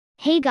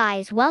Hey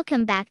guys,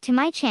 welcome back to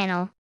my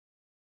channel.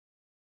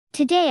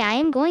 Today I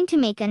am going to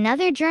make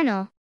another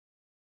journal.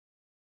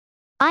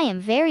 I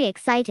am very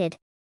excited.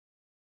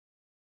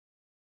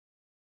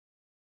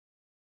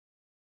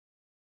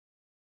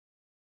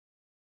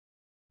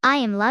 I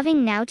am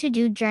loving now to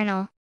do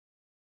journal.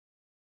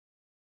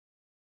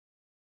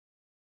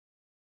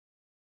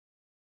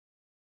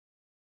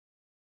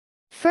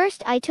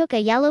 First I took a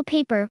yellow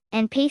paper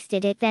and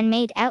pasted it, then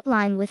made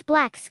outline with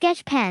black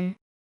sketch pen.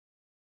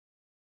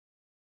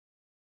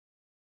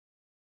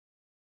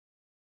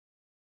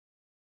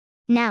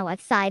 Now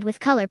outside with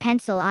color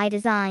pencil I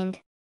designed.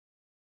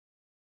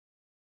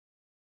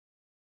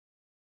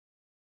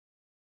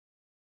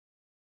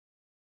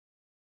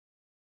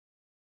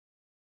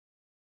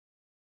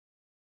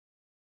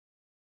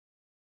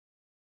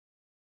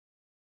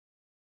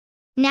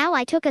 Now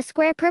I took a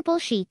square purple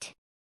sheet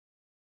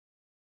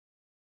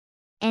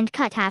and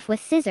cut half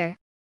with scissor.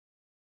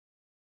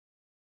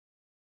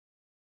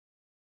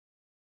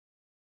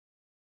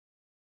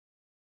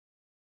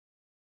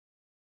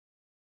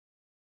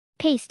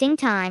 Pasting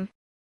time.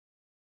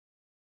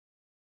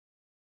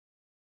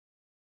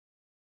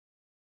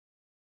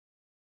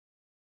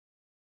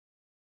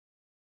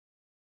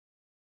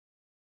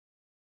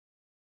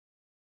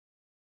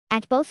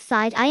 At both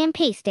sides I am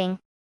pasting.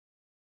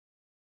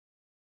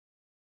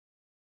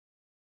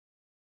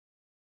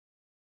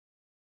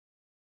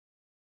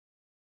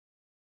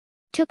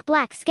 Took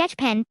black sketch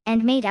pen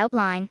and made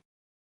outline.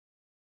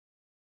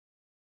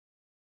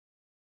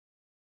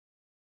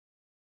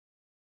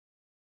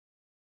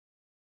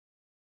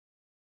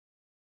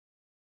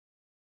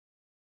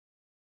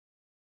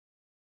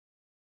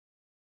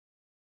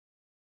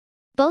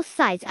 Both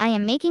sides I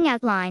am making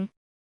outline.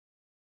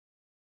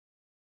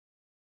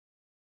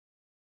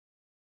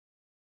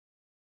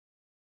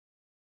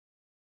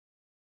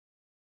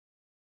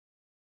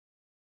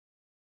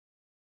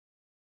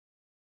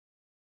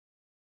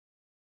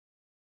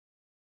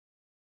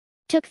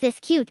 Took this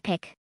cute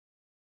pic.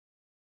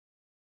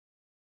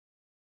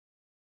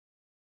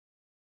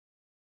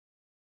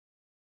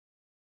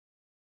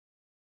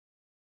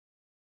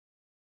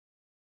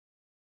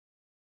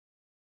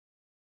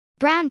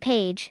 Brown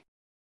page.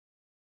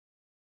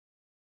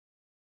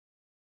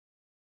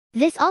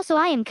 This also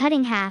I am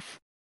cutting half.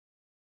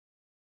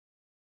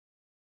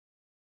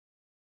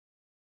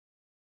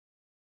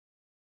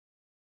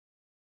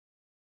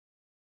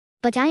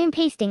 But I am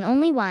pasting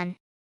only one.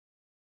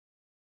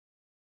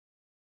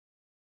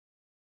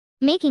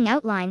 Making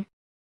outline.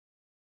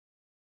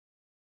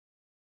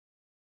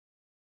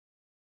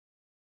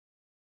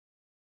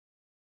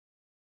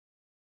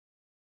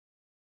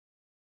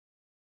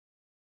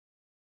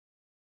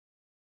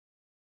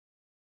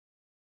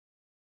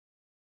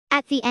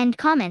 At the end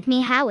comment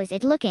me how is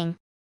it looking.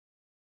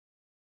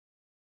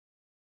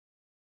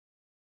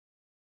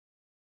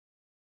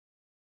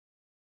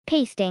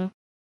 Pasting.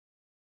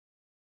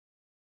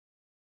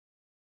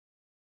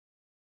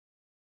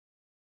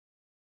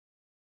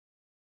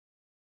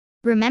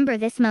 Remember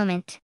this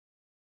moment.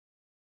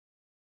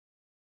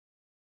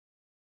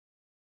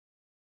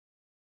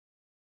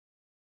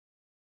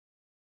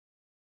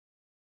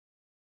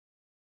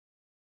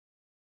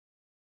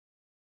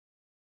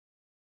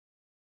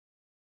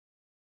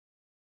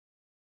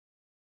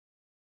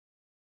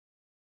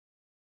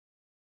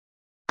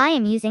 I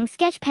am using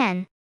sketch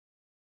pen.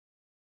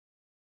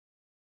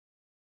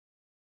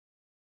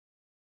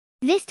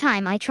 This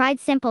time I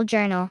tried simple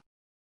journal.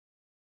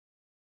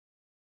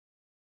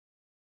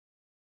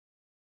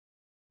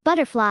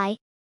 Butterfly.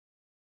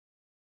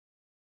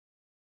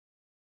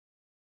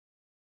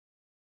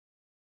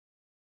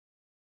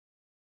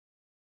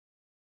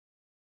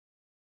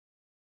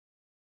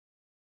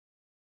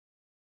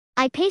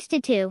 I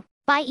pasted too.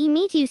 Bye,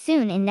 meet you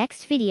soon in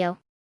next video.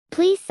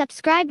 Please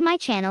subscribe my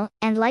channel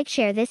and like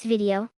share this video.